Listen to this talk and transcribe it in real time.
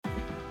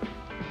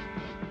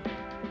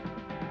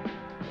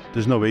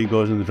there's no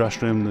egos in the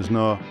dressing room. There's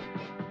no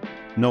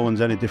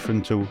one's any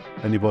different to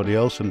anybody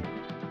else, and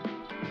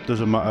it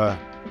doesn't matter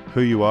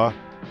who you are,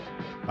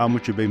 how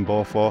much you've been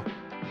bought for,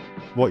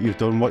 what you've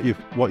done, what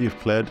you've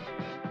played.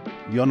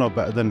 You're not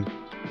better than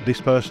this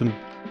person,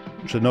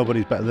 so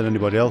nobody's better than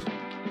anybody else.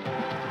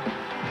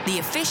 The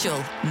official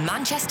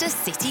Manchester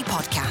City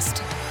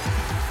podcast.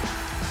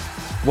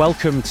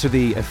 Welcome to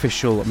the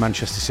official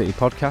Manchester City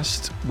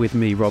podcast with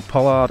me, Rob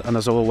Pollard, and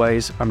as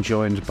always, I'm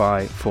joined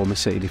by former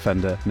City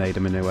defender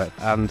Nedum Inuit.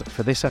 And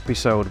for this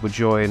episode, we're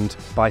joined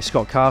by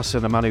Scott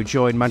Carson, a man who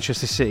joined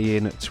Manchester City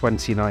in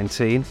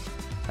 2019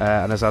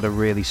 and has had a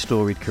really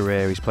storied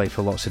career. He's played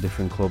for lots of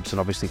different clubs and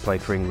obviously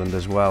played for England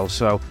as well.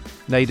 So,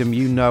 Nedum,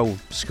 you know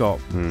Scott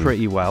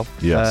pretty well.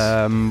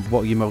 Yes.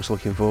 What are you most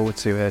looking forward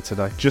to here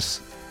today?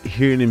 Just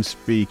hearing him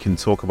speak and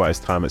talk about his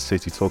time at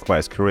City, talk about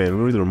his career,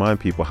 and really remind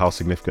people how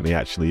significant he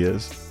actually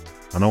is.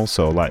 And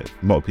also, like,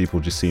 a lot of people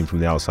just see him from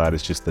the outside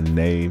as just the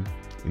name,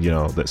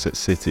 that's at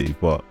City,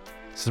 but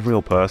this is a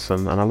real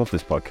person. And I love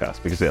this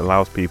podcast because it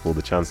allows people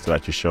the chance to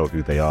actually show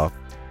who they are.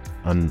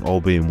 And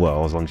all being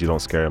well, as long as you don't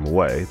scare him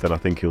away, then I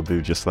think he'll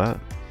do just that.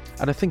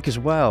 And I think as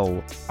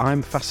well,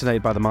 I'm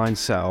fascinated by the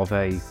mindset of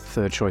a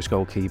third choice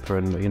goalkeeper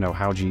and,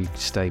 how do you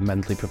stay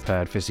mentally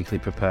prepared, physically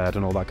prepared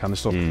and all that kind of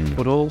stuff.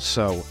 But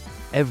also,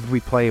 every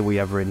player we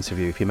ever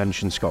interview, if you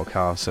mention Scott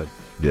Carson,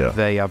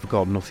 they have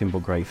got nothing but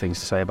great things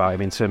to say about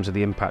him in terms of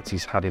the impact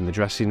he's had in the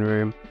dressing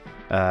room,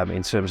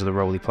 in terms of the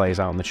role he plays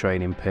out on the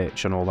training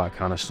pitch and all that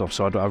kind of stuff.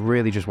 So I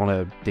really just want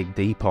to dig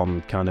deep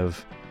on kind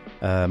of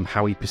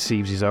how he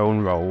perceives his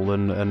own role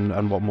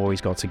and what more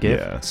he's got to give.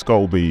 Yeah, Scott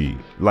will be,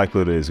 like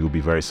what it is, he'll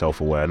be very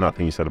self-aware.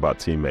 Nothing you said about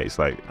teammates.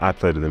 Like, I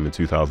played with him in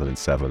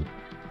 2007,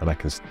 and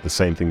the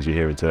same things you're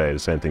hearing today, the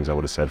same things I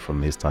would have said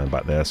from his time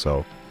back there.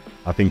 So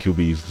I think he'll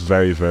be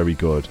very, very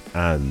good,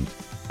 and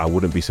I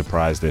wouldn't be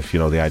surprised if,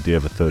 the idea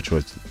of a third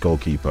choice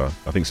goalkeeper,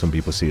 I think some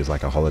people see it as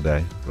like a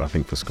holiday, but I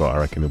think for Scott, I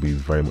reckon he'll be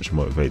very much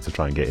motivated to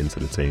try and get into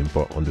the team,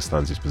 but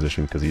understands his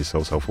position because he's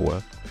so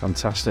self-aware.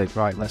 Fantastic.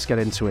 Right, let's get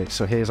into it.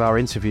 So here's our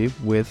interview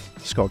with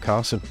Scott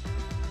Carson.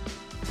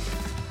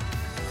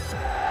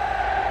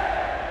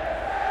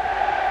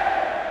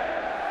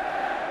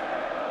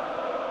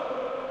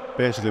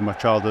 Basically, my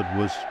childhood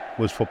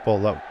was football.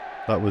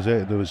 That was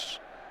it. Was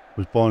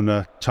born in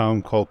a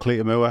town called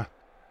Cleatamore.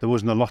 There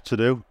wasn't a lot to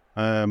do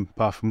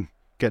apart from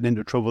getting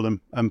into trouble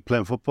and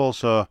playing football.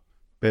 So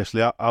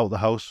basically out of the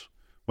house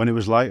when it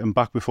was light and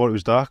back before it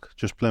was dark,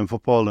 just playing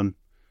football, and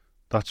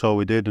that's all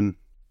we did. And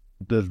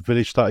the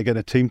village started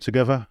getting a team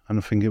together, and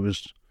I think it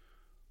was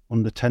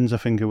under 10s. I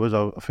think it was.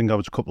 I think I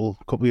was a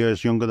couple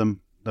years younger than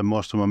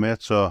most of my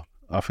mates. So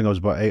I think I was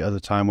about 8 at the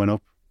time. Went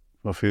up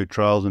for a few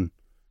trials, and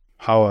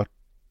how I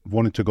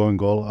wanted to go in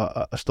goal,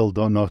 I still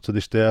don't know to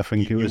this day. I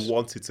think you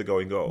wanted to go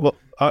in goal? Well,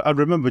 I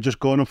remember just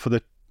going up for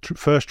the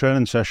first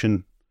training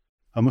session.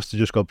 I must have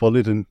just got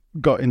bullied and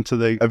got into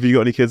the... Have you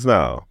got any kids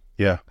now?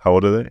 Yeah. How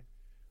old are they?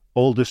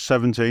 Oldest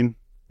 17.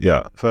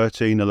 Yeah.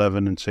 13,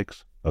 11 and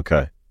 6.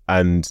 Okay.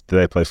 And do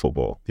they play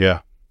football? Yeah.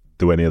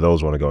 Do any of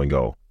those want to go in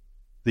goal?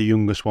 The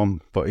youngest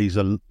one, but he's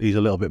a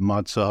little bit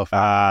mad, so...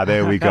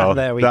 There we go.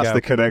 That's the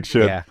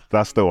connection. Yeah.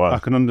 That's the one. I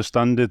can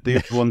understand it. The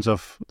other ones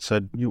I've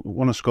said, you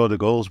want to score the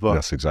goals, but...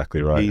 That's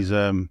exactly right. He's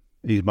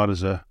mad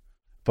as a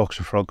box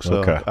of frogs,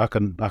 so okay. I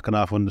can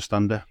half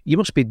understand it. You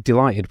must be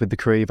delighted with the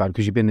career you've had,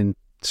 because you've been in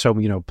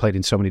played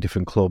in so many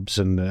different clubs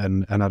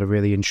and had a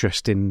really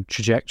interesting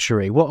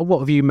trajectory. What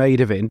have you made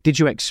of it? And did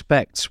you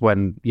expect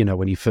when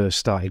you first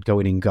started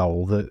going in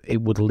goal that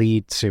it would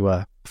lead to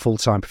a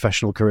full-time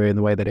professional career in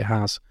the way that it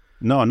has?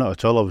 No, not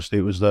at all. Obviously,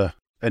 it was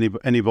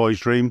any boy's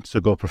dream to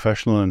go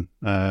professional,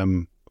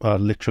 and I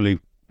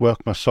literally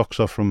worked my socks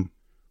off from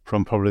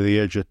probably the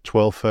age of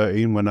 12,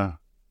 13 when I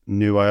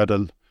knew I had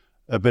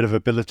a bit of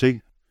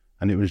ability,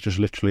 and it was just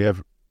literally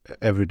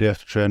every day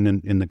after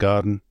training in the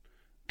garden,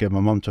 get my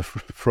mum to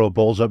throw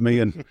balls at me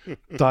and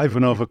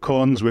diving over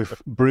cones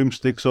with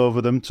broomsticks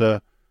over them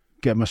to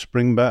get my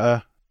spring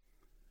better,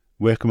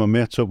 waking my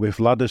mates up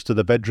with ladders to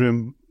the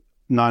bedroom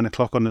 9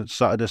 o'clock on a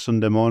Saturday,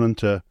 Sunday morning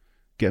to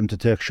get them to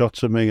take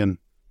shots at me. And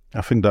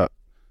I think that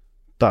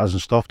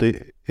hasn't stopped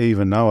it.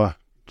 Even now, I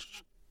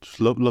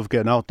just love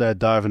getting out there,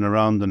 diving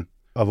around, and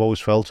I've always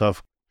felt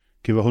I've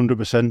given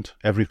 100%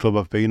 every club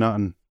I've been at,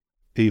 and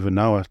even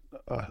now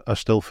I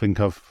still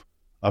think I've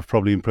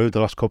probably improved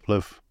the last couple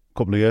of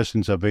years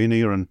since I've been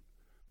here. And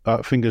I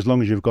think as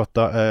long as you've got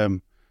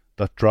that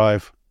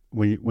drive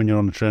when you're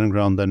on the training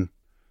ground, then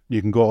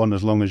you can go on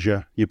as long as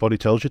your body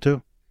tells you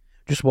to.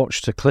 Just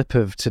watched a clip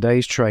of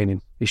today's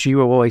training. It's you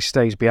who always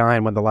stays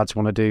behind when the lads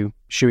want to do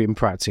shooting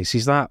practice.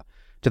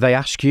 Do they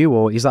ask you,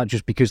 or is that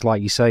just because,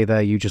 like you say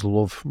there, you just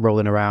love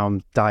rolling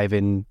around,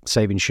 diving,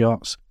 saving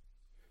shots?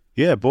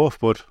 Yeah, both,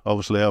 but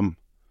obviously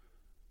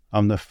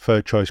I'm the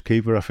third choice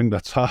keeper. I think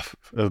that's half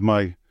of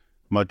my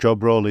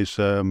job role is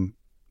to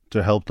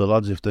help the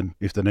lads if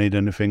they need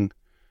anything.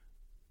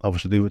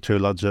 Obviously, the 2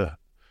 lads are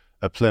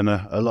playing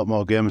a lot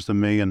more games than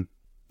me, and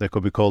they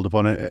could be called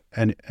upon at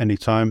any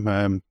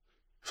time.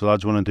 If the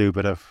lads want to do a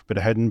bit of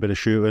heading, bit of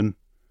shooting,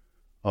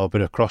 or a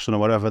bit of crossing or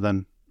whatever,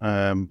 then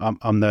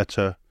I'm there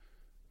to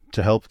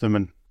help them,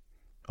 and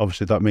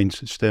obviously that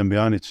means staying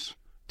behind. It's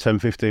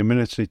 10-15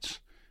 minutes.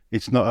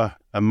 It's not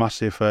a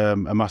massive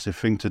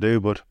thing to do,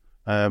 but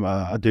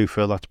I do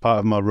feel that's part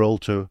of my role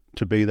to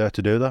be there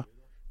to do that.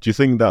 Do you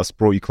think that's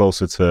brought you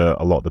closer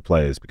to a lot of the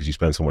players because you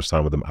spend so much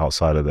time with them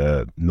outside of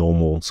their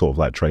normal sort of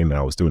like training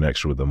hours, doing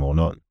extra with them or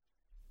not?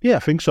 Yeah, I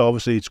think so.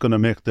 Obviously, it's going to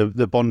make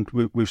the bond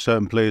with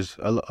certain players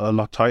a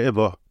lot tighter,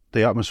 but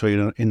the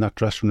atmosphere in that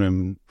dressing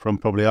room from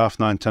probably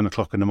 9:30, 10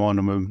 o'clock in the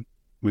morning when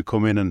we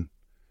come in and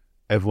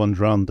everyone's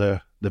round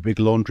the big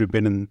laundry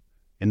bin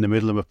in the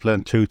middle, and we're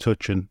playing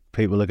two-touch and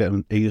people are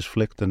getting ears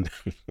flicked and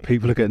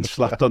people are getting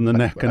slapped on the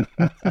neck, and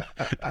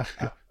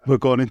we're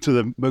going into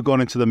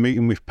the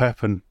meeting with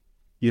Pep, and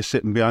you're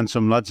sitting behind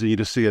some lads and you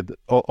just see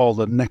all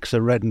the necks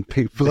are red and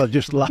people are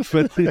just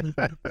laughing.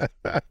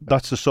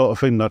 That's the sort of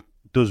thing that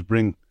does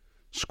bring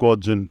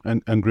squads and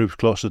groups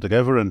closer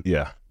together. And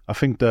yeah, I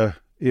think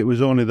it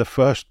was only the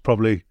first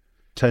probably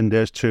 10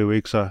 days, 2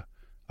 weeks I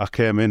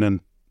came in,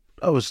 and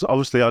I was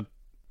obviously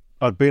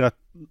I'd been at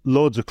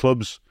loads of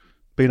clubs,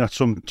 been at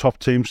some top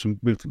teams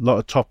with a lot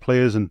of top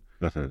players, and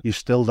you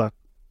still that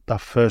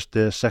first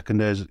day, second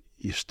days,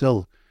 you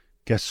still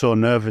get so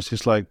nervous.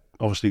 It's like,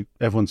 obviously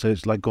everyone says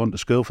it's like going to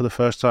school for the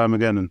first time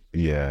again, and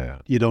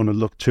you don't want to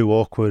look too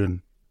awkward.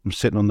 And I'm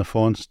sitting on the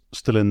phone,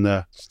 still in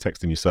there, just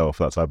texting yourself,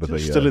 that type of thing.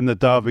 Still in the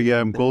Derby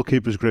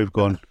goalkeepers group,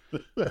 going.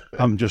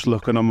 I'm just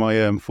looking on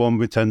my phone,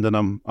 pretending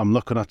I'm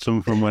looking at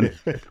something from when,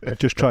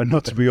 just trying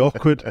not to be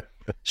awkward.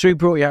 So he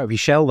brought you out of your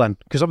shell then,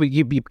 because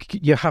obviously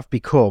you have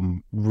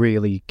become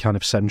really kind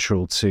of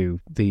central to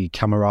the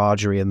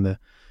camaraderie and the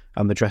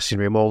dressing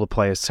room. All the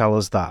players tell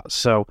us that.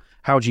 So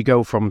how do you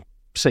go from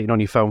sitting on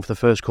your phone for the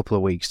first couple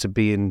of weeks to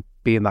being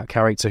that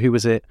character? Who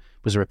was it?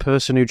 Was there a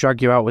person who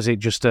dragged you out? Was it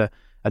just a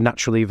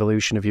natural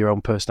evolution of your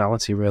own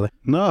personality, really?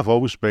 No, I've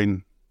always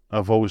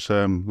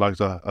liked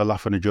a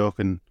laugh and a joke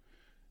in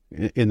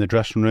the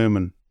dressing room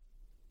and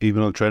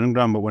even on the training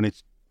ground. But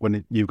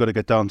when you've got to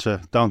get down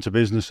to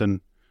business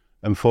and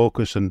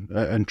focus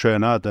and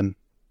train hard, then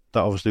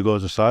that obviously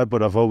goes aside.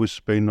 But I've always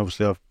been,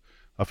 obviously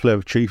I've played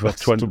with Chief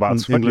at England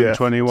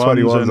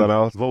 21s, and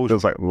I've always,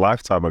 feels like a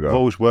lifetime ago. I've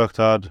always worked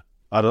hard,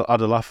 had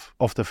a laugh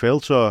off the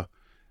field. So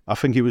I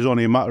think it was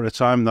only a matter of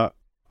time that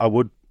I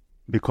would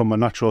become my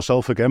natural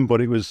self again.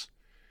 But it was,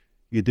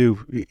 you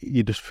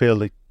just feel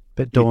like a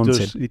bit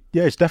daunting.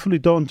 It's definitely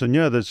daunting.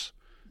 Yeah, there's,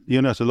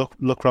 to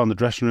look around the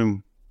dressing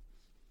room.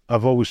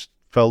 I've always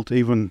felt,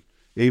 even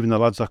the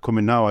lads that come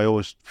in now, I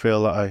always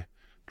feel that I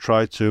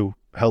try to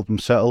help them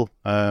settle.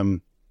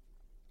 There's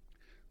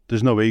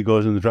no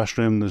egos in the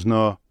dressing room. There's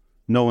no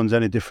one's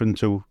any different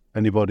to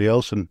anybody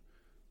else, and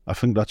I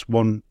think that's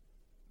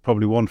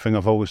probably one thing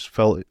I've always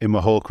felt in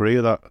my whole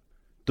career, that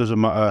doesn't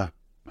matter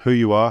who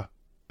you are,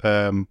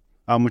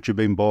 how much you've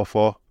been bought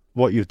for,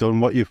 what you've done,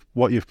 what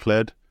you've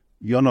played.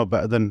 You're not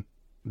better than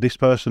this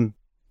person,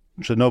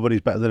 so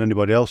nobody's better than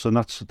anybody else, and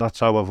that's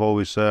how I've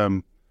always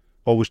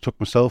took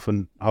myself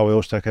and how I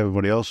always take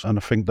everybody else, and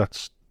I think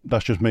that's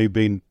just me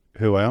being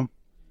who I am.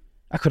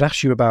 I could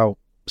ask you about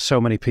so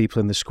many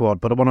people in the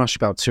squad, but I want to ask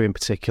you about two in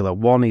particular.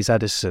 One is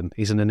Edison.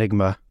 He's an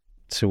enigma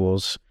to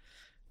us.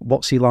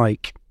 What's he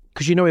like?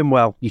 Because you know him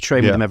well. You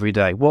train with him every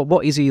day.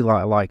 What is he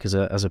like as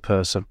a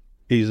person?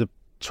 He's a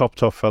top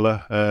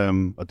fella.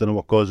 I don't know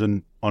what goes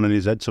on in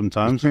his head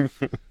sometimes.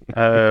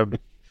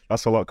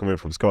 That's a lot coming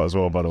from Scott as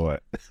well, by the way.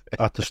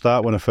 At the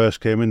start, when I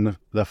first came in,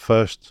 the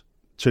first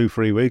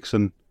 2-3 weeks,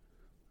 and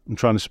I'm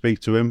trying to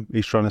speak to him,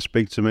 he's trying to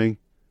speak to me.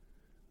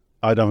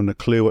 I don't have a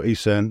clue what he's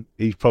saying.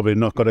 He's probably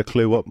not got a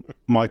clue what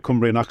my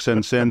Cumbrian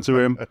accent's saying to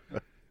him.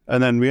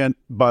 And then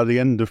by the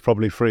end of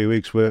probably 3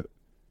 weeks,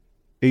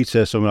 he'd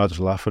say something, I'd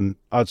just laugh, and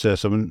I'd say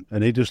something,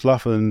 and he'd just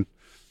laugh. And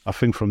I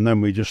think from then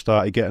we just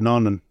started getting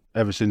on, and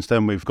ever since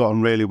then we've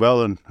gotten really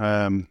well. And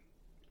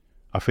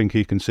I think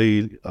he can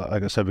see,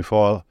 like I said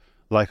before,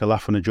 like a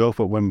laugh and a joke,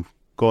 but when we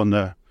go on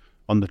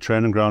the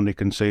training ground, he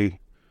can see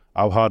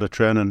how hard I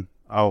train and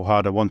how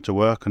hard I want to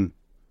work. And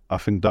I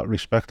think that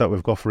respect that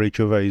we've got for each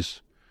other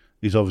is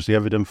obviously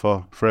evident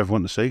for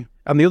everyone to see.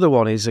 And the other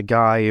one is a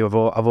guy who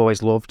I've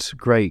always loved,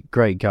 great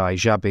guy,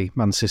 Xabi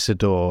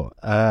Mancisador,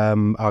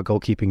 our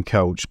goalkeeping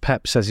coach.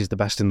 Pep says he's the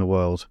best in the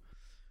world.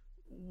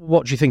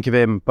 What do you think of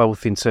him,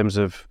 both in terms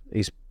of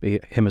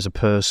him as a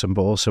person,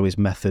 but also his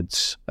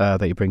methods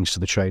that he brings to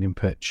the training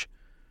pitch?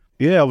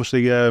 Yeah,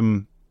 obviously,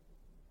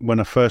 when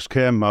I first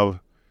came, I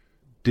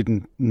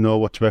didn't know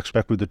what to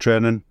expect with the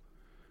training.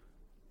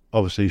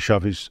 Obviously,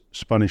 Xavi's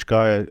Spanish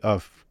guy.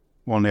 I've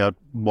only had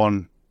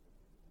one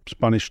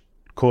Spanish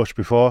coach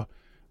before,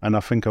 and I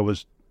think I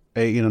was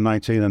 18 or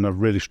 19, and I've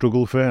really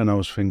struggled for it, and I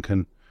was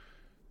thinking,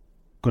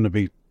 going to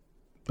be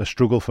a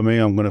struggle for me.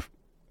 I'm going to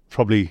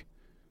probably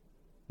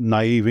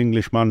naive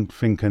Englishman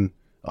thinking,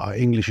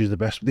 English is the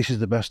best, this is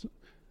the best.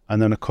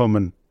 And then I come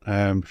and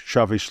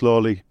Xavi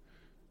slowly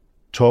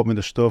taught me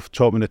the stuff,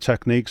 taught me the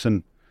techniques,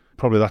 and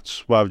probably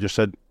that's why I've just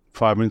said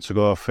 5 minutes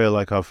ago, I feel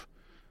like I've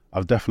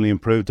definitely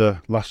improved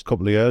the last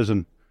couple of years,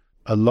 and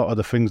a lot of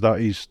the things that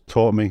he's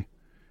taught me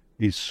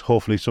is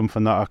hopefully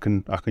something that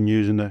I can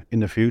use in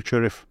the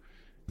future if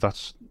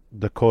that's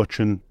the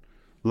coaching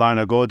line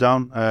I go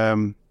down.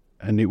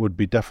 And it would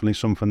be definitely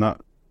something that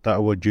I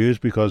would use,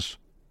 because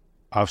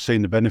I've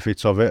seen the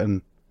benefits of it,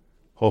 and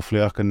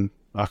hopefully I can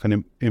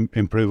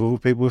improve other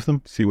people with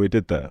them. See what he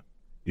did there?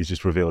 He's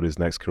just revealed his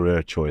next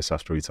career choice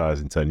after he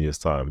retires in 10 years'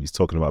 time. He's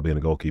talking about being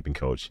a goalkeeping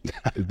coach.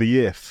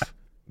 The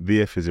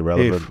if is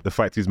irrelevant. The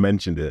fact he's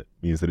mentioned it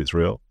means that it's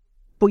real.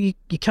 But you're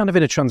kind of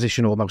in a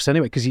transition almost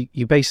anyway, because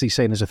you're basically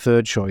saying as a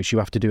third choice, you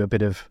have to do a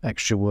bit of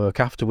extra work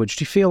afterwards.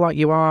 Do you feel like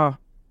you are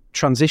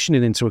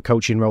transitioning into a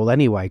coaching role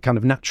anyway, kind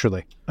of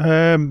naturally?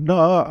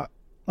 No,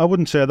 I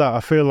wouldn't say that.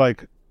 I feel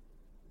like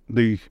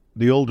the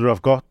older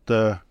I've got,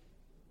 the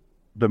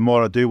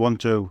more I do want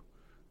to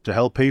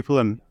help people,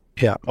 and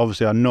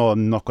obviously I know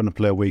I'm not going to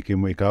play week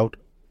in, week out.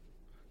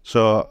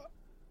 So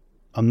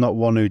I'm not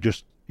one who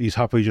he's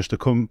happy just to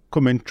come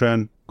in,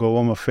 train, go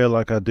home. I feel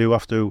like I do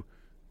have to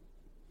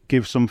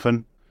give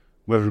something,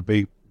 whether it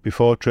be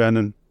before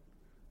training,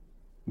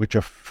 which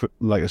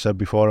like I said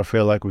before, I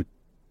feel like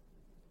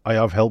I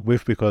have helped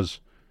with, because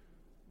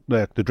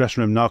the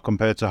dressing room now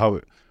compared to how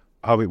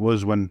it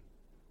was when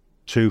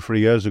 2-3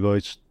 years ago,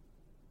 it's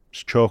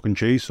chalk and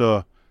cheese.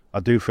 So I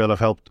do feel I've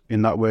helped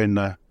in that way, in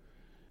the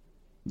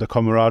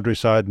camaraderie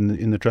side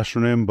in the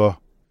dressing room. But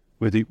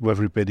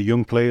whether it be the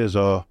young players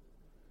or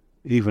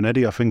even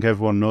Eddie, I think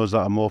everyone knows that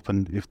I'm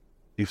open.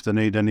 If they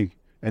need any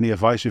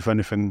advice, if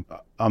anything,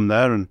 I'm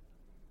there. And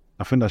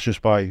I think that's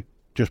just by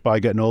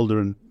getting older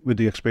and with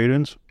the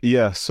experience.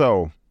 Yeah.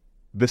 So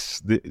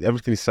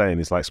everything he's saying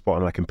is like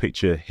spot on. I can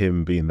picture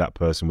him being that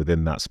person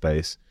within that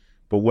space.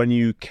 But when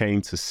you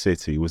came to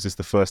City, was this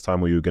the first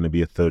time where you were going to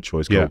be a third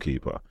choice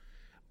goalkeeper?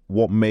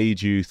 What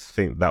made you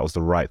think that was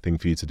the right thing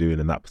for you to do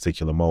in that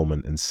particular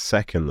moment? And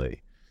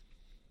secondly,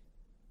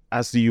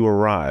 as you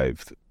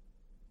arrived,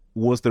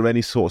 was there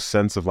any sort of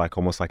sense of like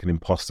almost like an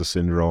imposter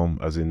syndrome,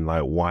 as in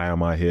like, why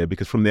am I here?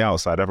 Because from the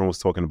outside, everyone was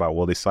talking about,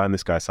 well, they signed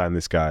this guy, and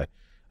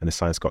they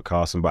signed Scott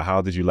Carson. But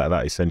how did you let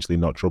that essentially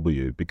not trouble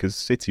you? Because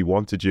City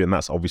wanted you, and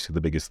that's obviously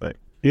the biggest thing.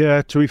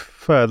 Yeah, to be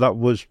fair, that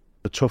was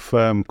a tough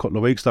couple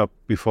of weeks that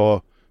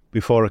before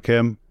I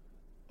came.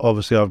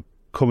 Obviously, I'm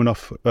coming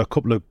off a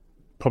couple of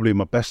probably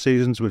my best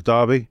seasons with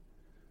Derby,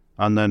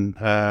 and then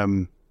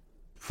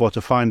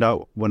to find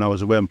out when I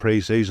was away in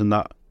pre-season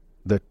that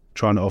they're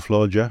trying to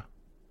offload you,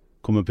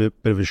 come a bit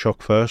of a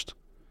shock first,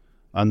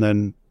 and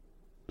then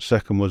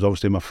second was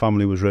obviously my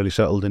family was really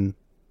settled in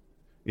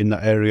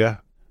that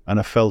area, and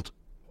I felt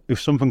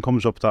if something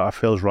comes up that I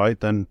feels right,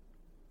 then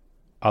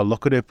I'll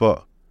look at it,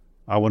 but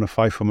I want to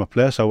fight for my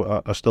place.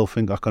 I still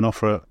think I can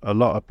offer a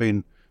lot. I've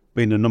been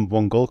the number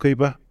one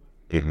goalkeeper,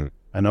 and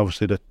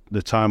obviously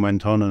the time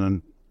went on, and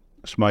then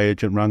my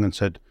agent rang and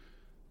said,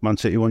 Man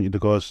City want you to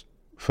go as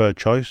third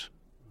choice,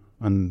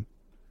 and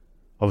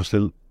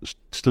obviously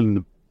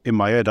still in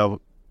my head, I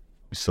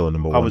still a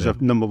number one. I was a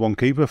number one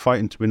keeper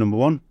fighting to be number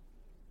one.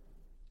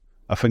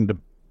 I think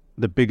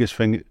the biggest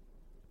thing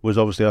was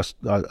obviously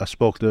I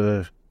spoke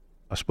to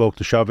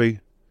Xavi.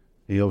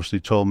 He obviously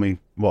told me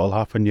what'll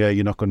happen. Yeah,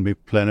 you're not going to be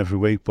playing every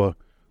week, but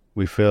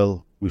we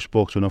feel we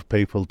spoke to enough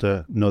people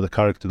to know the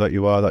character that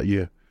you are, that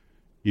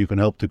you can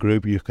help the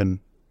group, you can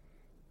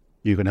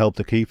help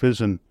the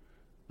keepers, and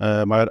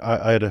I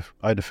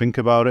had to think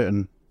about it,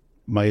 and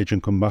my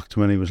agent come back to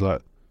me and he was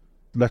like,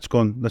 let's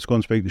go and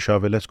speak to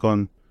Xavi, let's go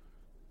and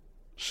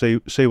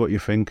see what you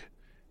think.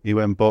 He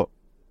went, but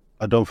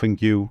I don't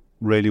think you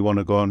really want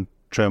to go and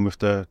train with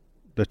the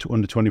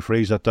under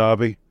 23s at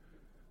Derby.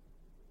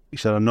 He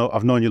said,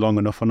 I've known you long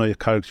enough, I know your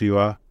character you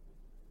are,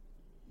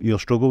 you'll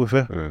struggle with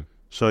it. Yeah.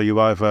 So you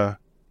either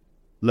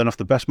learn off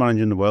the best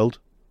manager in the world,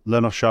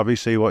 learn off Xavi,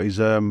 see what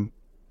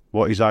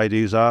his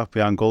ideas are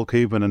behind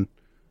goalkeeping, and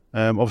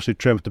obviously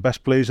train with the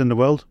best players in the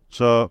world.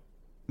 So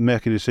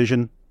make a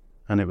decision,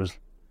 and it was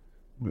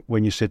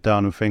when you sit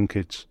down and think,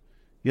 it's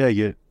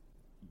you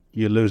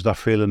lose that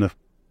feeling of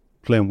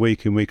playing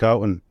week in, week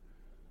out, and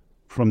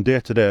from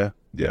day to day,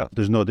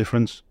 there's no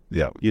difference.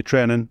 Yeah, you're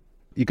training,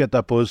 you get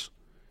that buzz.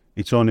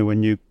 It's only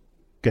when you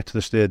get to the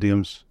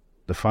stadiums,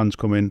 the fans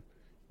come in,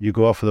 you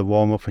go off for the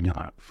warm up, and you're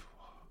like,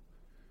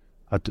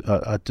 I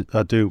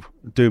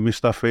do miss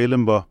that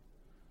feeling. But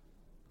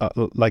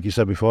like you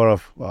said before,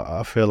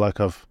 I feel like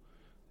I've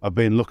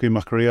been lucky in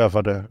my career. I've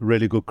had a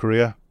really good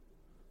career,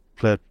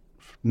 played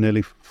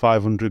nearly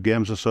 500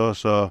 games or so.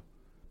 So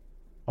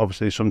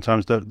obviously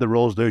sometimes the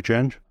roles do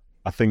change.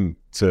 I think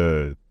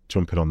to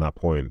jump in on that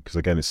point, because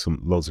again, it's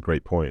loads of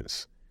great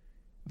points.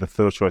 The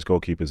third choice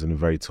goalkeeper is in a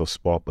very tough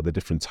spot, but they're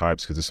different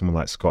types, because there's someone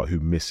like Scott who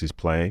misses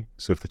playing.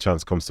 So if the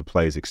chance comes to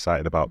play, he's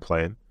excited about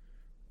playing.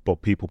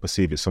 But people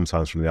perceive it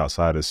sometimes from the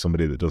outside as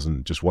somebody that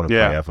doesn't just want to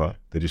play ever.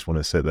 They just want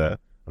to sit there.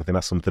 I think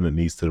that's something that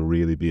needs to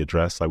really be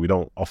addressed. Like, we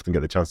don't often get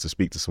the chance to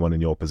speak to someone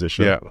in your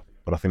position,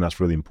 but I think that's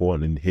really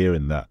important in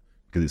hearing that,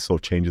 because it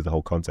sort of changes the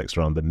whole context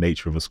around the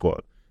nature of a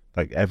squad.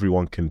 Like,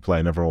 everyone can play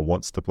and everyone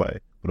wants to play,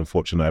 but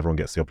unfortunately everyone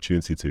gets the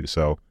opportunity to.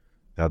 So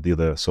add the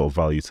other sort of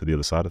value to the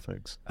other side of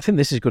things. I think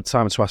this is a good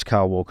time to ask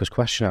Kyle Walker's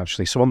question,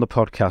 actually. So on the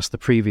podcast, the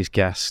previous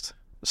guest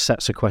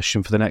sets a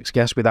question for the next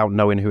guest without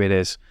knowing who it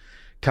is.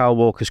 Kyle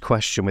Walker's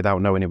question,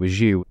 without knowing it was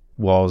you,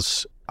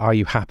 was, are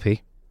you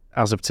happy?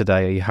 As of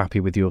today, are you happy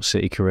with your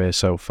City career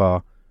so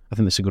far? I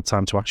think this is a good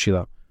time to ask you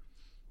that.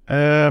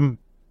 Am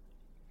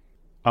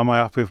I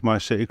happy with my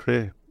City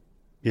career?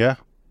 Yeah.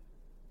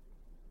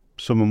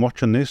 Someone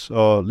watching this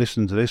or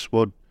listening to this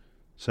would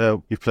say,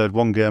 you've played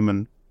one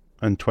game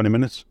and 20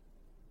 minutes.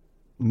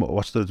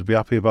 What's there to be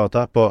happy about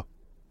that? But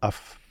I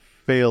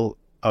feel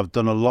I've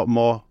done a lot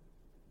more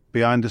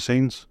behind the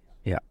scenes.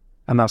 Yeah.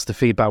 And that's the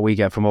feedback we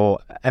get from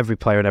every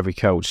player and every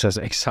coach says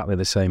exactly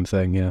the same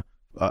thing, yeah.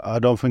 I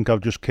don't think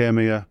I've just came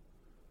here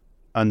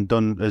and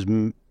done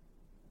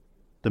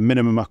the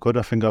minimum I could.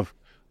 I think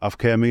I've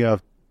came here,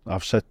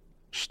 I've set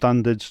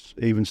standards,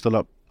 even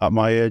still at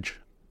my age,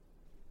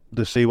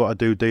 to see what I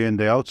do day in,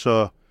 day out.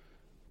 So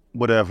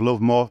would I have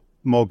loved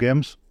more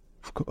games?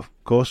 Of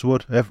course I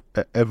would.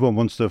 Everyone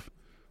wants to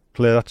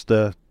play. That's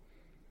the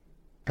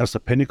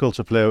pinnacle,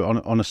 to play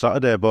on a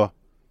Saturday, but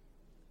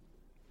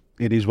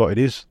it is what it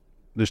is.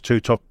 There's two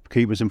top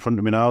keepers in front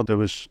of me now. There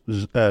was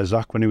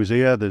Zach when he was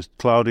here. There's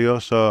Claudio.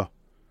 So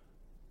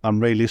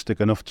I'm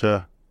realistic enough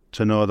to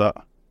know that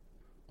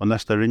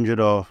unless they're injured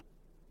or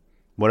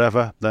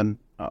whatever, then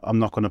I'm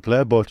not going to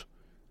play. But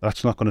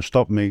that's not going to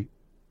stop me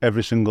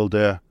every single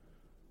day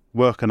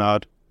working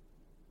hard,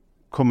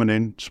 coming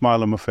in,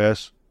 smile on my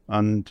face,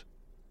 and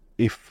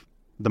if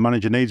the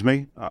manager needs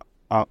me,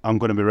 I'm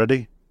going to be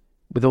ready.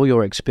 With all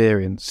your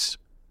experience,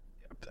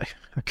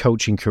 a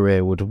coaching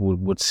career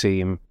would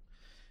seem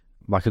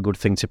like a good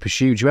thing to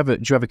pursue. Do you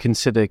ever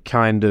consider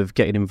kind of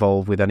getting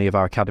involved with any of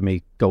our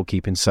academy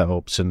goalkeeping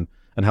setups and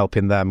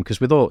helping them? Because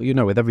with all,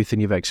 with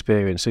everything you've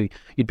experienced,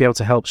 you'd be able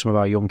to help some of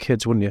our young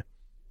kids, wouldn't you?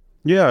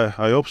 Yeah,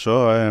 I hope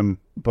so.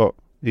 But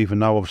even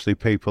now, obviously,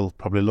 people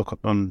probably look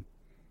on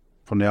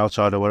from the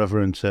outside or whatever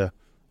and say,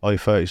 "Oh, you're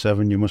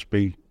 37, you must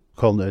be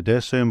calling it a day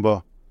soon."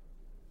 But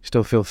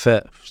still feel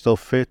fit. Still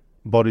fit.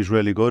 Body's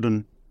really good,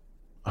 and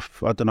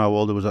I don't know how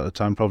old I was at the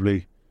time.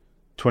 Probably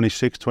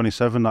 26,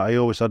 27. I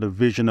always had a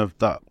vision of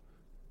that.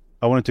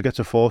 I wanted to get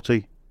to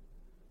 40,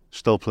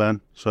 still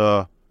playing.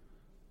 So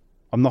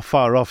I'm not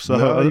far off. So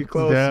no, you're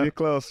close. Yeah. You're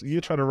close.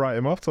 You're trying to write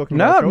him off talking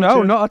about coaching.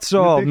 No, not at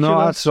all. Ridiculous.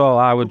 Not at all.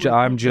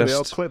 I'm just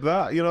I'll clip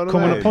that. You know what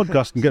come I on mean? a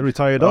podcast and get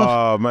retired off.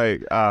 Oh,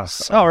 mate.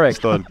 Sorry.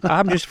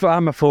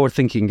 I'm a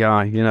forward-thinking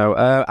guy.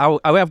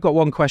 I have got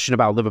one question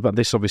about Liverpool.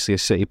 This is obviously a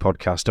City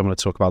podcast. I don't want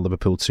to talk about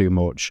Liverpool too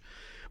much.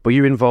 But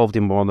you're involved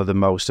in one of the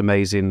most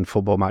amazing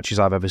football matches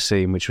I've ever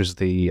seen, which was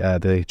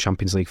the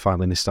Champions League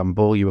final in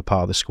Istanbul. You were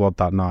part of the squad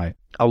that night.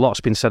 A lot's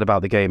been said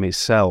about the game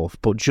itself,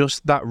 but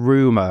just that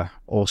rumour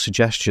or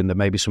suggestion that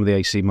maybe some of the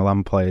AC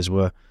Milan players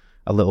were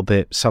a little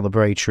bit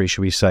celebratory,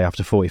 shall we say,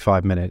 after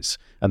 45 minutes,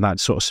 and that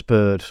sort of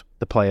spurred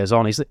the players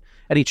on. Is there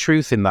any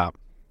truth in that?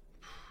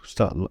 It's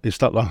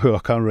that long ago, I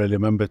can't really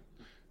remember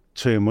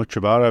too much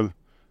about it.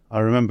 I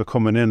remember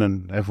coming in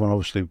and everyone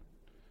obviously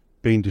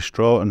being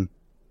distraught, and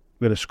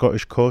we had a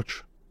Scottish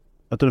coach.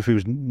 I don't know if he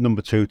was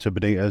number 2 to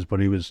Benitez, but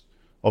he was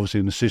obviously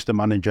an assistant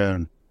manager,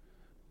 and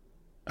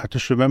I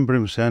just remember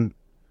him saying,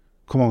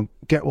 "Come on,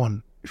 get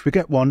one. If we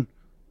get one,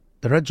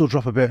 the Reds will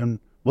drop a bit and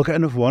we'll get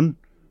another one,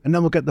 and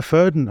then we'll get the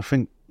third." And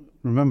I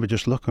remember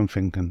just looking,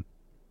 thinking,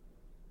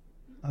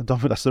 I don't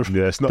think that's the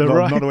it's not the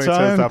right the way it time.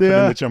 tends to happen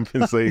in the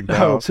Champions League.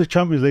 No, it's a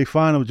Champions League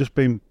final, just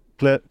being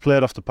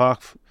played off the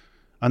park,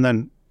 and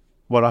then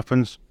what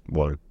happens?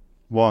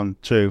 1,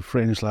 2,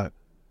 3, and it's like,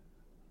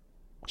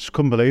 just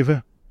couldn't believe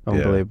it.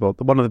 Unbelievable.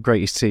 Yeah. One of the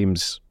greatest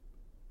teams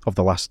of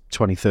the last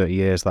 20, 30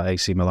 years, that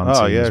AC Milan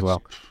team as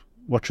well.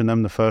 Watching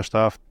them the first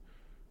half,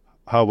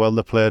 how well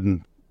they played,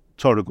 and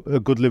sort of a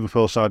good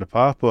Liverpool side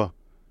apart, but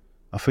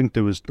I think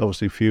there was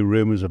obviously a few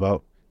rumours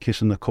about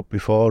kissing the cup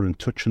before and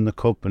touching the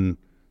cup and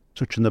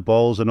touching the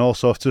balls and all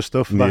sorts of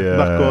stuff that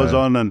goes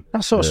on, and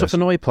that sort of stuff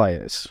annoy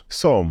players.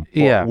 Some,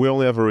 but we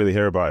only ever really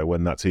hear about it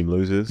when that team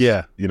loses.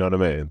 Yeah, you know what I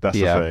mean. That's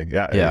the thing.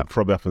 Yeah, it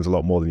probably happens a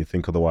lot more than you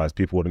think. Otherwise,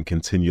 people wouldn't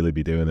continually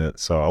be doing it.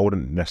 So I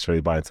wouldn't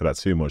necessarily buy into that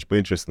too much. But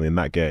interestingly, in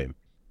that game,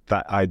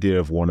 that idea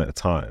of one at a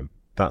time,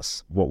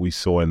 that's what we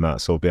saw in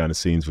that sort of behind the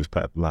scenes with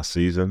Pep last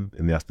season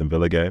in the Aston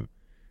Villa game,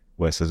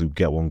 where it says we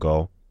get one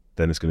goal,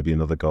 then it's going to be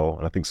another goal.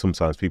 And I think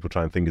sometimes people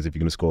try and think as if you're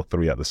going to score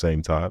 3 at the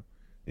same time.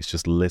 It's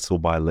just little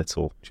by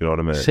little. Do you know what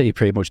I mean? City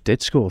pretty much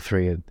did score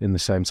 3 in the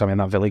same time in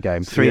that Villa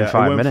game. 3 in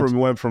 5 minutes. It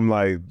went from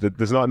like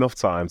there's not enough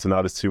time to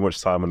now there's too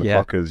much time on the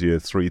clock as you're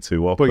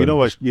 3-2 up. But you know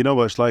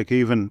what it's like.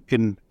 Even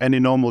in any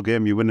normal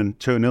game, you're winning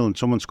 2-0 and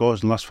someone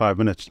scores in the last 5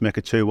 minutes to make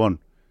it 2-1.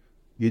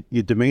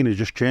 Your demeanour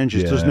just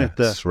changes, doesn't it?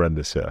 It's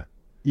horrendous.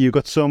 You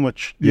got so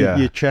much.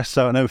 Your chest's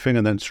out and everything,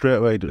 and then straight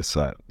away it's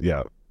like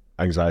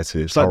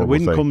anxiety. It's like the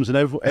wind comes and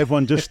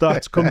everyone just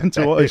starts coming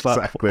to what it's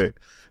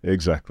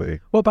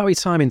Exactly. What about your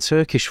time in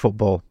Turkish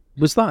football?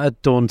 Was that a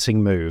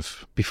daunting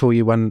move before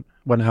you went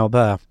out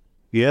there?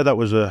 Yeah, that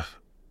was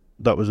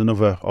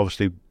another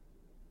obviously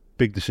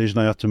big decision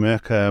I had to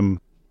make.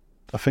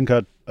 I think I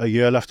had a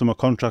year left on my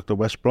contract at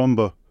West Brom,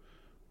 but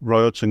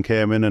Roy Hodgson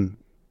came in and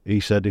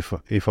he said if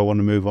I want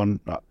to move on,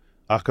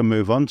 I can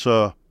move on.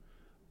 So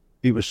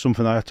it was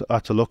something I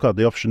had to look at.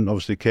 The option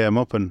obviously came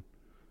up, and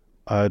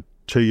I had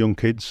 2 young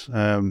kids.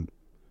 My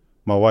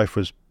wife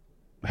was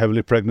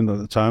heavily pregnant at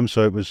the time,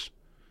 so it was,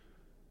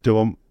 do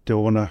I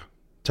want to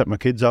take my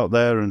kids out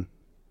there and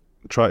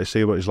try to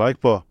see what it's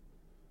like? But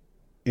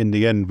in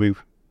the end,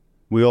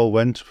 we all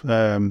went.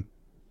 I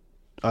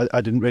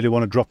didn't really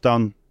want to drop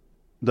down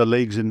the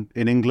leagues in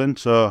England,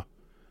 so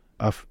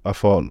I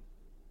thought,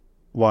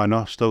 why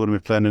not? Still going to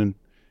be playing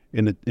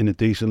in a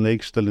decent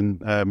league, still in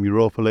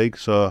Europa League,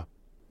 so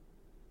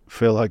I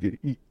feel like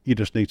you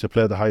just need to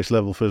play at the highest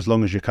level for as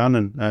long as you can,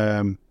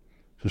 and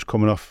just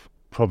coming off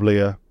probably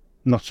a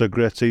not so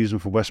great season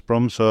for West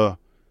Brom, so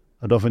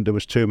I don't think there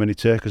was too many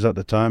takers at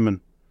the time,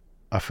 and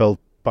I felt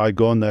by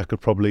going there I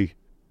could probably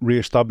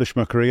re-establish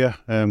my career,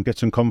 get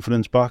some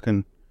confidence back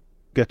and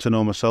get to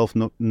know myself,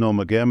 know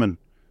my game, and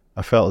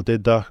I felt I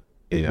did that.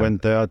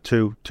 Went there, had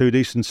two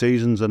decent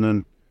seasons,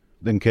 and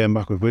then came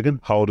back with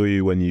Wigan. How old were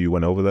you when you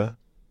went over there?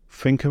 I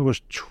think I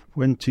was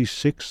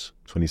 26.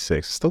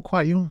 26, still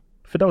quite young.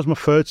 I think that was my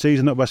 3rd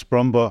season at West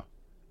Brom, but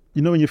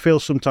you know when you feel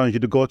sometimes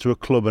you'd go to a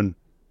club and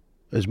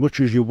as much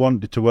as you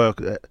want it to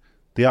work,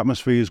 the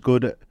atmosphere is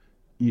good,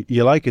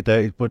 you like it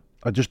there, but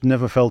I just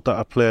never felt that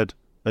I played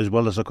as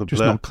well as I could play.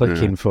 Just not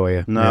clicking for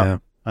you. No, yeah.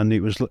 And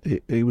it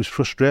was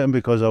frustrating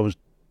because I was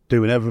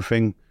doing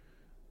everything.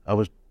 I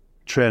was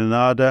training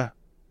harder.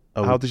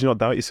 How did you not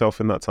doubt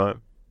yourself in that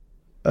time?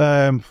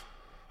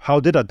 How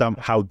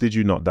did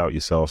you not doubt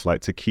yourself?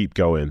 Like to keep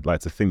going,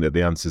 like to think that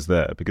the answer's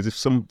there. Because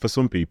for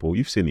some people,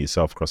 you've seen it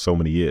yourself across so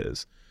many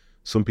years,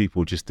 some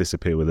people just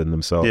disappear within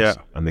themselves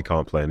and they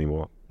can't play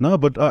anymore. No,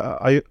 but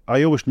I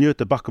always knew at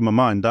the back of my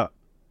mind that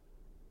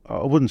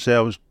I wouldn't say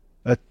I was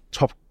a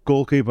top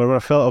goalkeeper, but I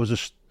felt I was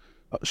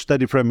a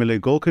steady Premier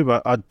League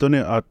goalkeeper. I'd done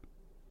it at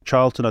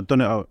Charlton, I'd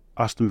done it at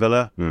Aston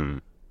Villa.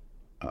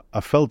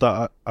 I felt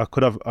that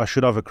I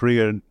should have a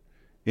career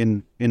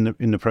in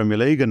the Premier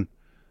League,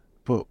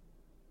 but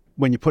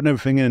when you're putting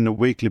everything in a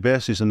weekly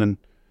basis and then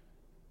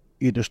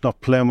you're just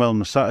not playing well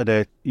on a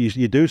Saturday,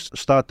 you do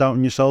start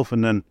doubting yourself,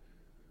 and then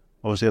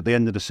obviously at the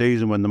end of the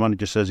season when the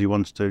manager says he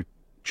wants to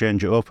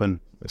change it up,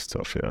 and it's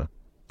tough, yeah.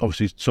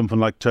 Obviously something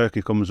like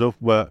Turkey comes up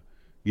where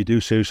you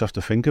do seriously have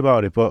to think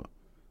about it, but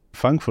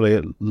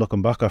thankfully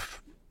looking back,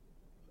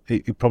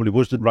 it probably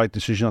was the right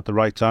decision at the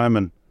right time,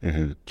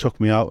 and took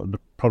me out of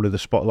probably the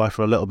spotlight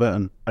for a little bit.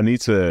 And I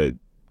need to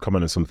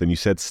comment on something. You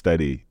said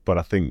steady, but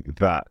I think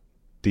that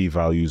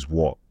devalues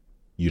what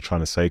you're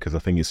trying to say, because I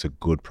think it's a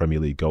good Premier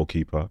League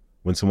goalkeeper.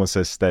 When someone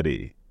says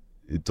steady,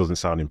 it doesn't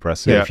sound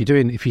impressive. Yeah,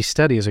 if you're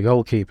steady as a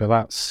goalkeeper,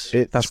 that's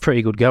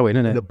pretty good going,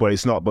 isn't it? But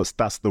it's not. But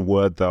that's the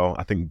word, though.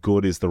 I think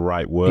good is the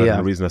right word. Yeah. And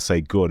the reason I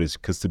say good is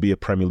because to be a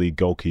Premier League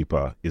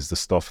goalkeeper is the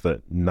stuff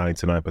that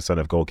 99%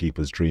 of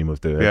goalkeepers dream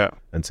of doing. Yeah.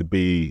 And to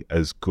be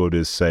as good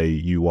as, say,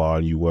 you are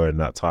and you were in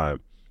that time,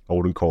 I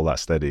wouldn't call that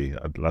steady.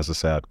 As I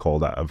say, I'd call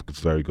that a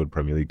very good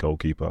Premier League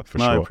goalkeeper, for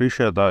sure. I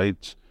appreciate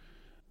that.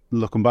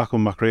 Looking back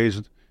on my career,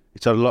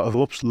 it's had a lot of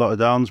ups, a lot of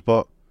downs,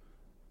 but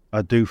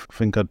I do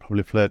think I'd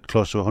probably played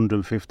close to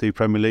 150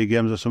 Premier League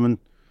games or something.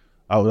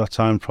 Out of that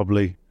time,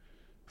 probably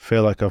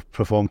feel like I've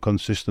performed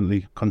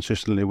consistently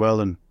well.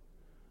 And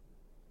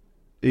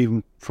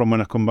even from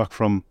when I come back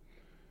from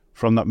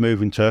that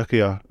move in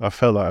Turkey, I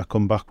felt like I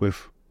come back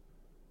with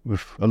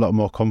a lot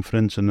more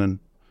confidence, and then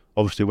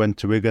obviously went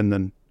to Wigan,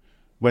 then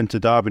went to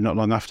Derby not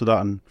long after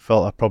that, and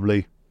felt I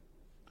probably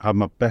had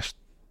my best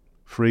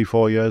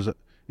 3-4 years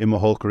in my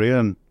whole career.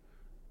 And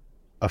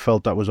I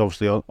felt that was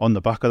obviously on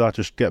the back of that,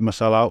 just getting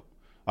myself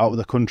out of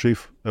the country,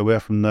 away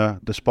from the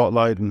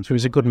spotlight. And so it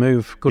was a good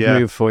move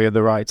for you at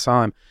the right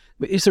time.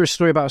 But is there a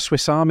story about a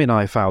Swiss Army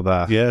knife out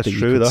there? Yeah, it's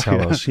true.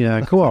 Tell us. Yeah,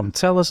 go on.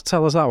 Tell us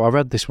that. I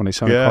read this one. It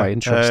sounded quite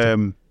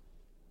interesting.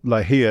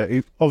 Like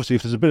here, obviously,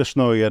 if there's a bit of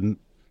snow here and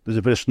there's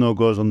a bit of snow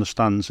goes on the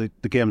stands,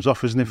 the game's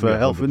off, isn't it, for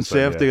health and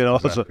safety and all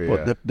that.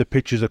 But the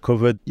pitches are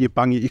covered. You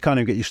can't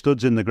even get your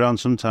studs in the ground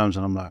sometimes.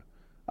 And I'm like,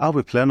 I'll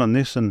be playing on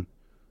this. And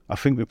I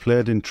think we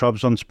played in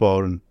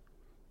Trabzonspor, and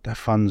their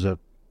fans are,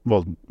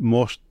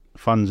 most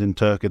fans in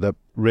Turkey, they're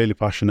really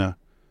passionate.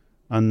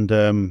 And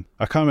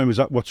I can't remember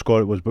exactly what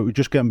score it was, but we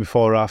just getting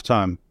before half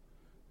time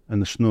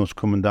and the snow's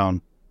coming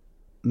down.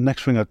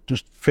 Next thing, I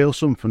just feel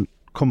something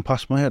come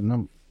past my head, and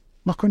I'm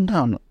knocking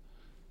down.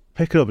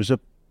 Pick it up, it's a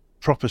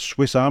proper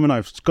Swiss Army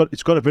knife.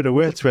 It's got a bit of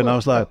weight to it, and I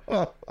was like,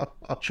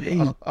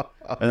 jeez.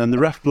 And then the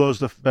ref blows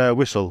the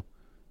whistle,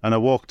 and I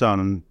walk down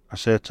and I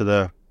say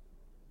to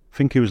I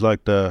think he was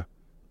like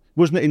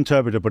wasn't an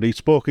interpreter, but he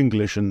spoke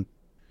English, and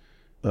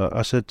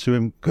I said to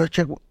him, go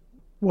check,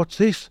 what's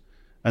this?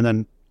 And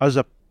then as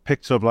I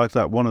picked up like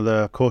that, one of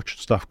the coach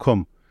staff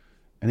come,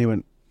 and he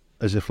went,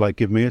 as if like,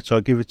 give me it. So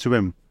I give it to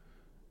him,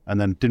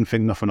 and then didn't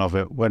think nothing of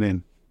it, went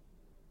in.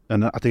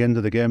 And at the end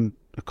of the game,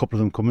 a couple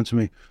of them coming to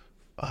me,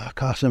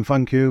 Carson,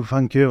 thank you.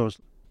 I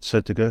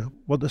said to go,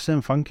 what they're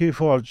saying thank you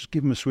for? I'll just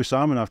give him a Swiss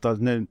Army knife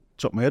that I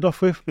took my head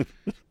off with.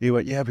 He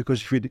went, yeah,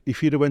 because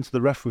if you'd have went to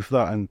the ref with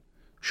that and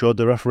showed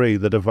the referee,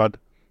 they'd have had,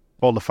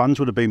 all the fans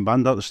would have been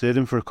banned out the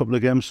stadium for a couple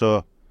of games.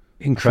 So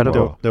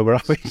incredible. They were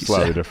happy.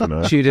 Slightly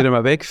different. So you did him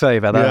a big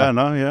favour there. Yeah,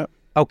 no, yeah.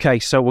 Okay,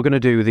 so we're going to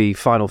do the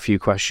final few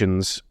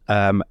questions.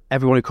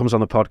 Everyone who comes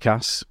on the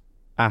podcast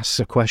asks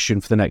a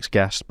question for the next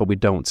guest, but we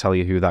don't tell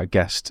you who that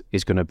guest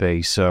is going to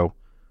be. So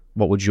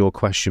what would your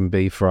question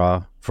be for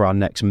our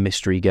next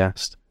mystery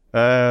guest?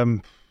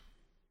 I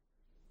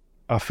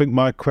think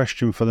my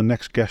question for the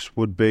next guest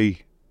would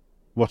be,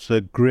 what's the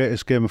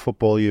greatest game of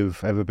football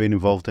you've ever been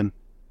involved in?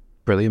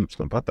 Brilliant. It's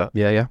not bad, that.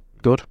 Yeah.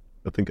 Good.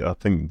 I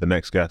think the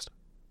next guest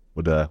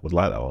would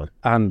like that one.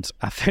 And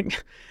I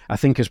think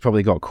has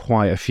probably got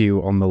quite a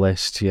few on the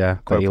list,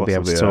 that you'll be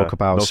able to talk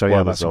about. No so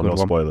spoilers, that's a good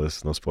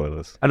one. No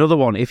spoilers. Another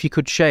one, if you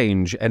could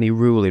change any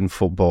rule in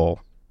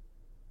football,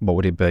 what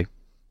would it be?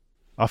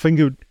 I think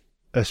it would,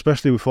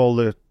 especially with all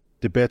the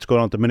debates going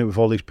on at the minute with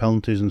all these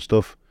penalties and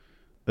stuff,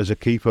 as a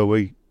keeper,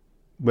 we're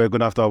going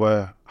to have to have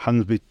our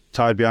hands be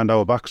tied behind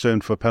our backs soon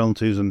for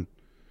penalties and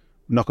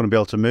not going to be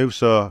able to move.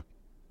 So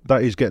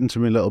that is getting to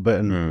me a little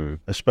bit, and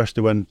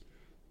especially when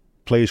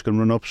players can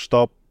run up,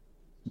 stop,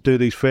 do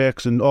these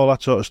fakes and all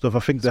that sort of stuff.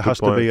 I think there has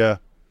to be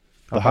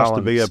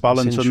a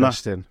balance on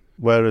that.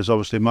 Whereas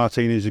obviously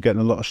Martinez is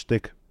getting a lot of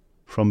stick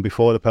from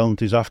before the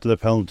penalties, after the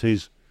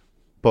penalties,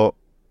 but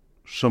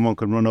someone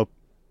can run up,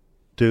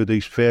 do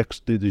these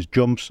fakes, do these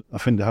jumps. I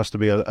think there has to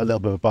be a little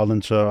bit of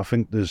balance. So I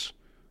think there's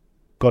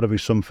got to be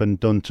something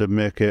done to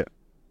make it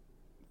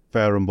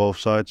fair on both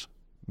sides.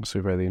 That's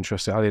really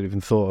interesting. I didn't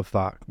even thought of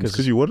that. It's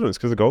because you wouldn't. It's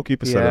because the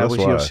goalkeeper said it. That's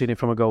why. You've seen it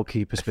from a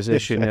goalkeeper's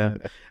position, yeah.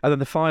 And then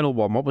the final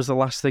one, what was the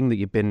last thing that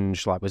you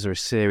binged? Like, was there a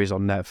series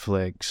on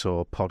Netflix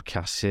or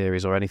podcast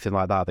series or anything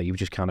like that you've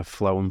just kind of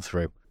flown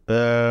through?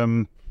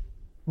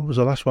 What was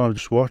the last one I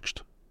just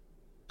watched?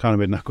 Kind of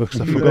been that quick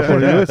because I forgot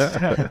what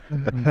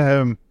it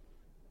was.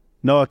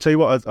 No, I'll tell you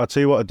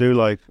what I do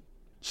like.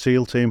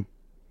 SEAL Team.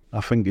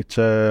 I think it's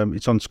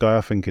on Sky,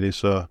 I think it is.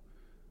 So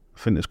I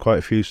think there's quite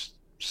a few,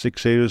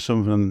 6 series or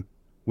something, and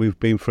we've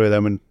been through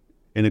them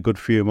in a good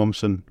few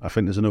months, and I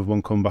think there's another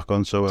one coming back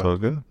on. So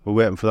we're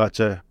waiting for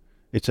that.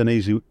 It's an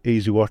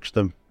easy watch,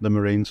 the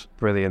Marines.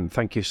 Brilliant.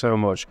 Thank you so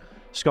much.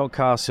 Scott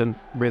Carson,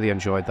 really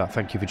enjoyed that.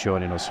 Thank you for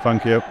joining us.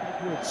 Thank you.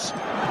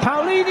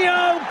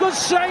 Paulinho, good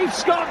save,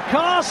 Scott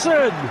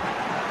Carson.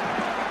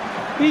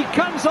 He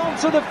comes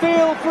onto the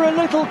field for a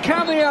little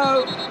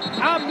cameo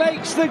and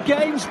makes the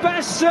game's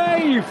best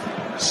save.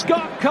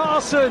 Scott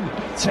Carson,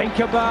 take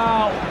a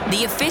bow.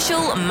 The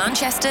official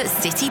Manchester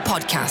City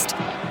podcast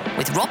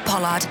with Rob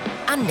Pollard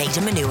and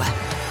Nedum Manua.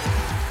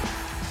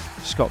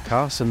 Scott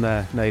Carson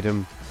there,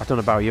 Nedum. I don't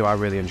know about you, I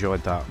really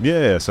enjoyed that.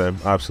 Yeah, Sam,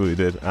 I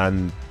absolutely did.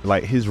 And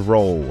like his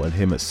role and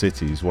him at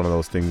City is one of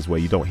those things where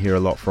you don't hear a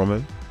lot from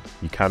him.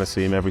 You kind of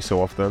see him every so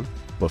often.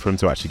 But for him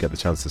to actually get the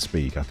chance to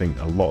speak, I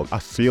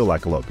feel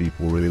like a lot of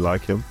people really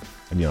like him.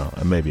 And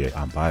and maybe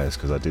I'm biased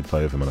because I did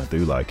play with him and I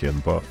do like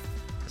him, but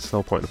it's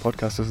no point in the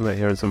podcast, isn't it?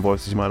 Hearing some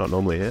voices you might not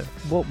normally hear.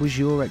 What was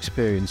your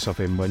experience of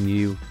him when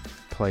you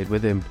played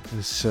with him,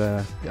 as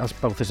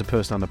both as a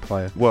person and a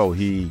player? Well,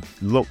 he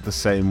looked the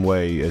same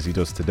way as he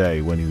does today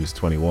when he was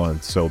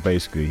 21. So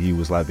basically, he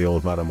was like the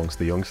old man amongst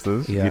the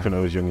youngsters, even though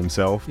he was young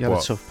himself. He had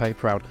a tough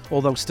paper out,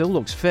 although still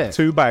looks fit.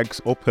 2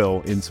 bags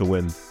uphill into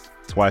win.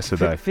 Twice a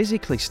day.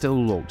 Physically still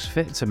looks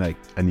fit to me.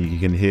 And you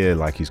can hear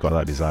like he's got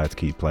that desire to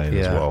keep playing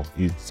as well.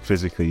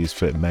 He's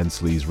fit,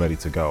 mentally he's ready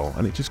to go.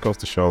 And it just goes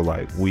to show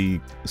like we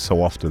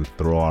so often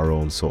throw our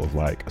own sort of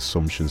like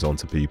assumptions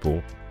onto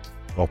people,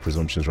 or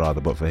presumptions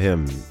rather, but for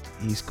him,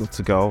 he's good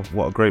to go.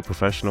 What a great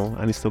professional,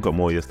 and he's still got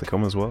more years to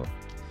come as well.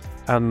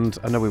 And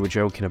I know we were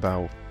joking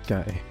about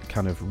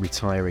kind of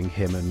retiring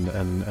him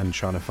and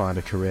trying to find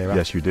a career.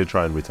 Yes, you did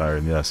try and retire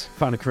him, yes.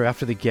 Find a career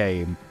after the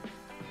game.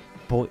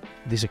 But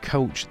there's a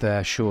coach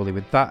there, surely,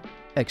 with that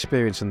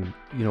experience and,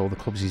 all the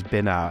clubs he's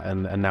been at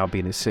and now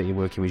being at City,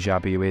 working with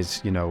Xabi, who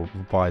is,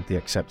 widely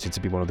accepted to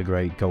be one of the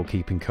great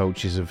goalkeeping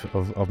coaches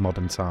of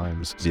modern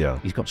times. Yeah.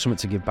 He's got something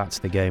to give back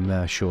to the game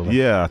there, surely.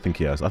 Yeah, I think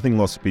he has. I think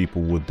lots of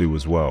people would do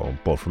as well.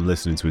 But from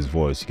listening to his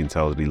voice, you can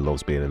tell that he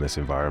loves being in this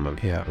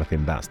environment. Yeah. And I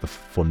think that's the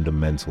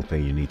fundamental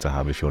thing you need to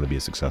have if you want to be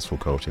a successful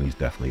coach, and he's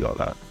definitely got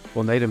that.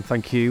 Well, Nedum,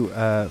 thank you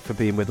for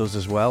being with us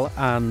as well.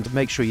 And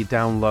make sure you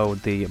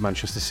download the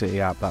Manchester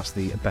City app. That's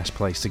the best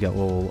place to get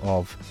all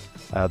of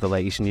the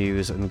latest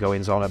news and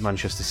goings on at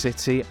Manchester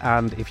City.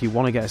 And if you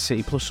want to get a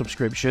City Plus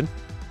subscription,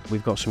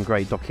 we've got some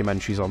great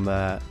documentaries on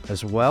there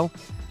as well.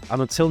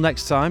 And until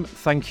next time,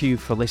 thank you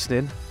for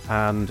listening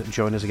and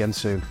join us again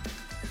soon.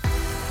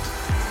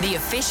 The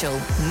official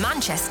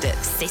Manchester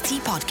City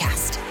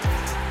podcast.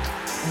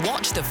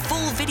 Watch the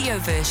full video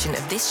version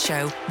of this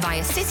show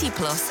via City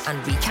Plus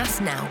and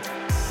Recast Now.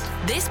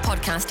 This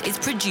podcast is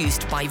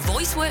produced by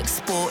VoiceWorks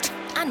Sport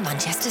and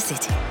Manchester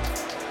City.